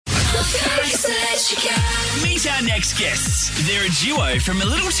Meet our next guests. They're a duo from a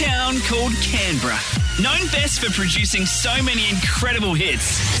little town called Canberra, known best for producing so many incredible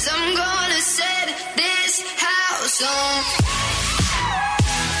hits. I'm gonna set this house on.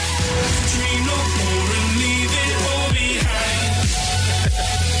 Dream no more and leave it all behind.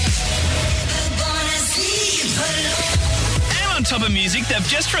 And on top of music, they've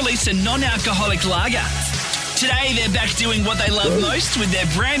just released a non-alcoholic lager. Today, they're back doing what they love most with their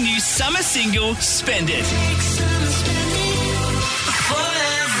brand new summer single, Spend It.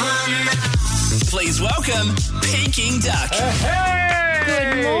 Please welcome Peking Duk.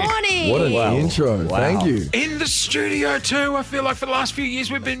 Good morning. What an intro. Thank you. In the studio too. I feel like for the last few years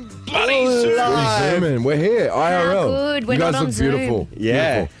we've been bloody We're zooming. We're here. IRL. good. We're you guys not on look Zoom. beautiful.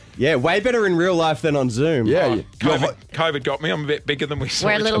 Yeah. Beautiful. Yeah, way better in real life than on Zoom. Yeah. COVID got me. I'm a bit bigger than we saw.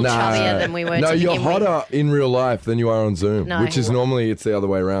 We're a little chubbier than we were No, to you're begin with. hotter in real life than you are on Zoom, No. which is normally it's the other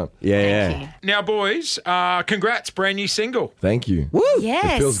way around. Yeah, Thank you. Now, boys, congrats, brand new single. Thank you. Woo!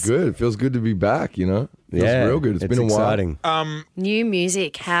 Yes. It feels good. It feels good to be back, you know? Feels Yeah, real good. It's been a exciting. while. New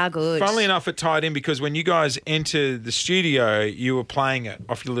music. How good. Funnily enough, it tied in because when you guys entered the studio, you were playing it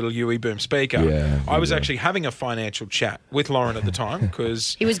off your little UE boom speaker. Yeah, I was yeah. actually having a financial chat with Lauren at the time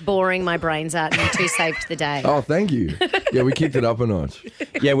because He was boring my brains out and you two saved the day. Oh, thank you. Yeah, we kicked it up a notch.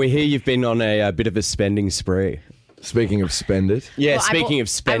 Yeah, we hear you've been on a bit of a spending spree. Speaking of spend it. Yeah, Well, speaking of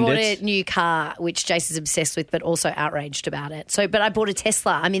spend I bought it. a new car, which Jace is obsessed with, but also outraged about it. But I bought a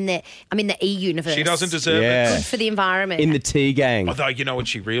Tesla. I'm in the E universe. she doesn't deserve Yeah. it. Good for the environment. In the T gang. Although, you know what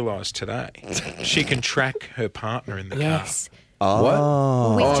she realised today? She can track her partner in the Yes. What?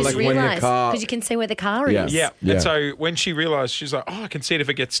 Well, we Oh, just like when your realised car- because you can see where the car is. Yeah. car. Yeah. Yeah. And so when she realised, she's like, oh, I can see it if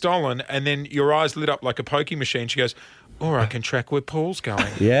it gets stolen. And then your eyes lit up like a pokie machine. She goes, or I can track where Paul's going.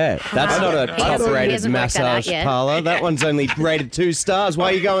 Yeah, that's not a He top-rated hasn't worked that out massage yet. parlour. That one's only rated 2 stars. Why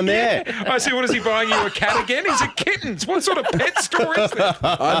are you going there? I said, what is he buying you, a cat again? He's a kittens. What sort of pet store is this?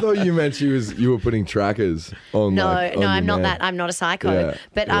 I thought you meant you were putting trackers on. No, like, on no, your I'm not man. that. I'm not a psycho. Yeah,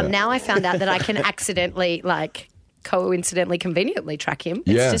 But yeah. now I found out that I can accidentally, coincidentally, conveniently track him. It's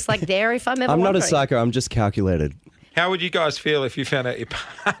Yeah. just like there if I'm ever I'm not a wondering. psycho. I'm just calculated. How would you guys feel if you found out your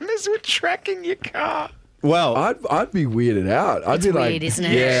partners were tracking your car? Well, I'd be weirded out. I'd It's be like, weird, isn't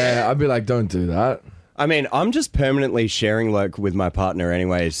it? Yeah, I'd be like, don't do that. I mean, I'm just permanently sharing work with my partner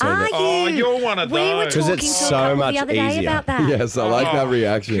anyway. So Are that, you? Oh, you're one of We were those. talking 'Cause to it's a so couple much the other day easier. about that. Yes, I like that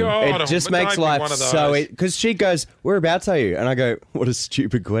reaction. God, it just don't makes be life one of so... those. Because she goes, whereabouts are you? And I go, what a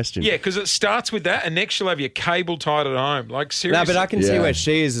stupid question. Yeah, because it starts with that, and next you'll have your cable tied at home. Like, seriously. No, but I can see Yeah. where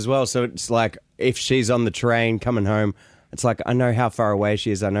she is as well. So it's like, if she's on the train coming home, it's like, I know how far away she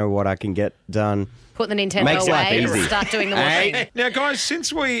is. I know what I can get done. Put the Nintendo Makes life away easy. and start doing the Hey. washing. Now, guys,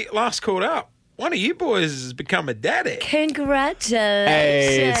 since we last caught up, one of you boys has become a daddy. Congratulations.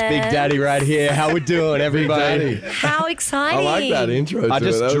 Hey, it's Big Daddy right here. How we doing, everybody? Daddy. How I exciting. like that intro. I to it.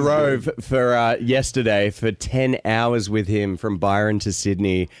 just That was drove good. for yesterday for 10 hours with him from Byron to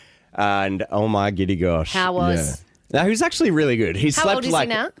Sydney. And oh my giddy gosh. How was Now, he was actually really good. He How slept old is he like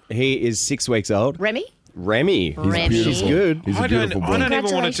now? he is 6 weeks old. Remy? Remy. Remy. He's good. He's a I beautiful don't boy. even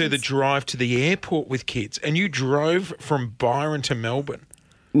want to do the Congratulations. drive to the airport with kids, and you drove from Byron to Melbourne.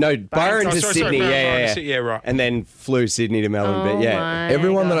 No, Byron Oh, to sorry, Sydney. Byron yeah, to yeah. Sydney, yeah, right. And then flew Sydney to Melbourne. Oh but yeah. my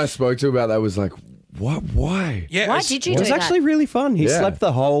Everyone that I gosh. spoke to about that was like, what? Why? Yeah, Why it's- did you It do was that? actually really fun. He Yeah. slept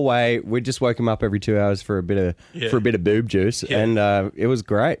the whole way. We just woke him up every 2 hours for a bit of boob juice, Yeah. and it was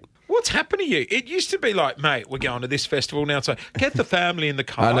great. What's happened to you? It used to be like, mate, we're going to this festival now. It's like, get the family in the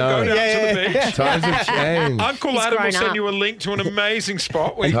car, I know. go down Yeah, to the yeah, beach. Times have changed. Uncle He's Adam will grown send up. you a link to an amazing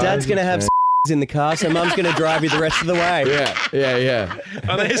spot. Where Times Dad's going to have in the car, so Mum's going to drive you the rest of the way. Yeah.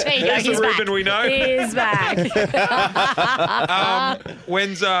 oh, there's There you go, there's the he's back. Reuben we know. He's back.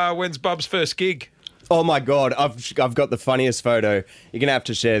 When's Bub's first gig? Oh my God, I've got the funniest photo. You're going to have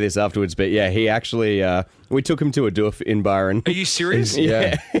to share this afterwards, but yeah, he actually, we took him to a doof in Byron. Are you serious?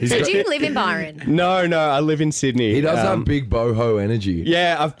 Yeah. He's So got- do you live in Byron? No, I live in Sydney. he does have big boho energy.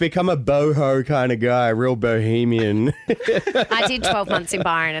 Yeah, I've become a boho kind of guy, real bohemian. I did 12 months in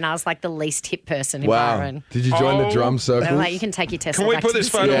Byron and I was like the least hip person in Wow. Byron. Did you join the Oh. drum They're circle? like, you can take your Tesla Can we back put to this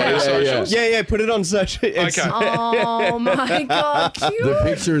the photo city. on our Yeah, yeah, socials? yeah, put it on social. It's- Okay. Oh my God, cute. The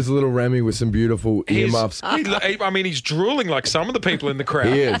picture is little Remy with some beautiful earmuffs. He's drooling like some of the people in the crowd.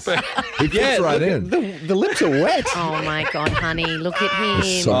 He is. But- He fits Yeah, right look in. at the lips are wet. Oh my God, honey, look at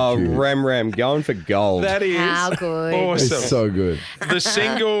him. So Oh, cute. Ram, going for gold. that is How good. awesome. It's so good. The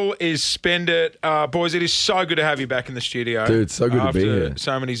single is Spend It. Boys, it is so good to have you back in the studio. Dude, it's so good to after be here.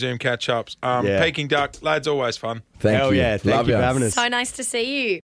 so many Zoom catch-ups. Yeah. Peking Duck, lads, always fun. Thank Hell you. yeah, thank Love you for ya. having us. So nice to see you.